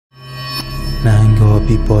نهنگ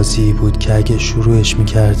آبی بازی بود که اگه شروعش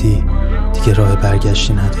میکردی دیگه راه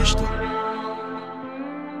برگشتی نداشتی.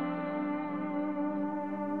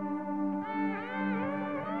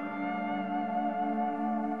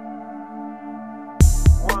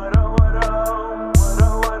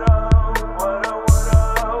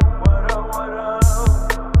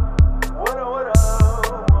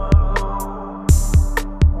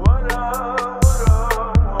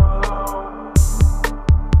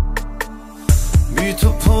 بی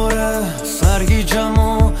تو پره سرگیجم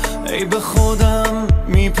و ای به خودم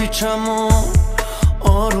میپیچم و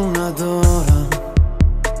آروم ندارم،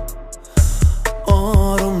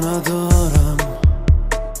 آروم ندارم.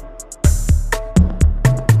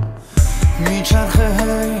 میچرخه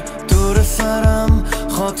هی دور سرم،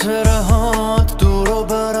 خاطره هات دورو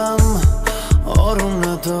برم، آروم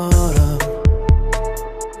ندارم،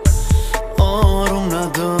 آروم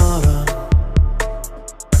ندارم.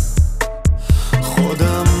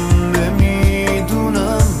 خودم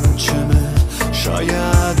نمیدونم چمه،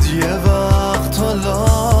 شاید یه وقت ها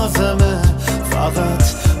لازمه فقط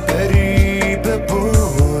بری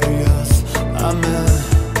ببری از همه.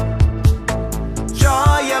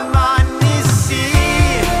 جای من نیستی،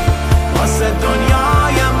 واسه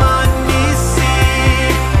دنیای من نیستی،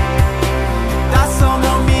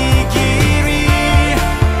 دستامو میگیری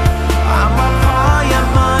اما پای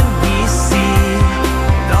من نیستی.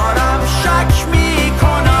 دارم شک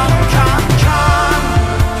میکنم کم کم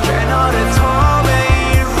کنار تو به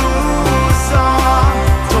این روزا،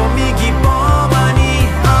 تو میگی با منی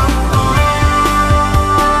اما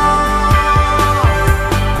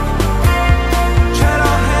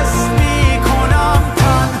چرا حس میکنم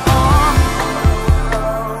تنها.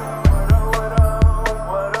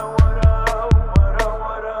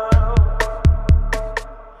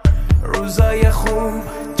 روزای خوب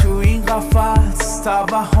تو این قفس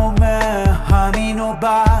توهمه همین و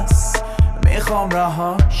بس. میخوام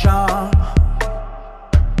رهاشم،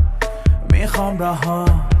 میخوام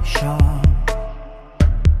رهاشم.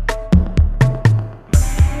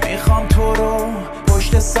 میخوام تو رو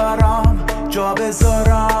پشت سرم جا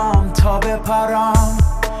بذارم تا بپرم.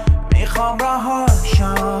 میخوام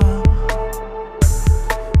رهاشم،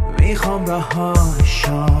 میخوام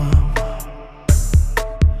رهاشم.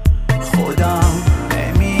 خودم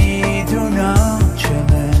نمیدونم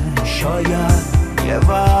چمه، شاید یه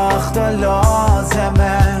وقت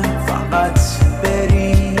لازمه فقط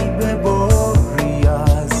بری ببری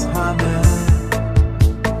از همه.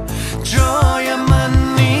 جای من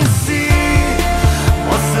نیستی،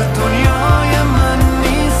 واسه دنیای من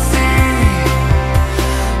نیستی،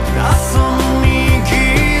 دستم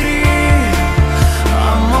میگیری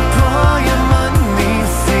اما پای من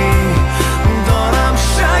نیستی. دارم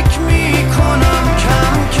شک میکنم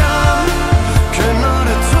کم کم کنار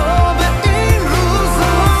تو به این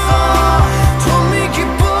روزا، تو میگی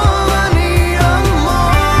با منی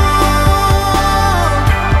اما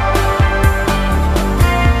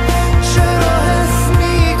چرا حس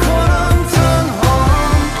میکنم تنها.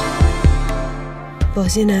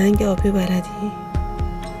 بازی نهنگ آبی بلدی؟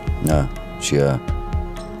 نه چیه؟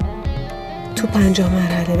 تو 5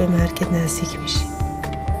 مرحله به مرگت نزدیک میشی.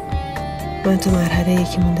 من تو مرحله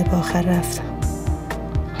یکی مونده به آخر رفتم،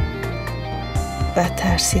 بعد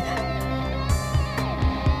ترسیدم.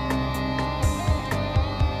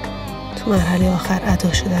 تو مرحله آخر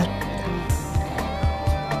ادا شده رو بودم،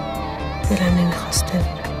 دلم نمیخواست بمیرم.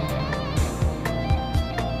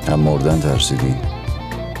 هم مردن ترسیدی؟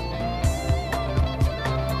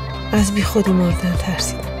 از بی خود مردن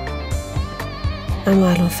ترسیدم، اما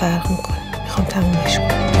الان فرق میکنه. میخوام تمومش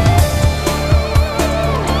کنم.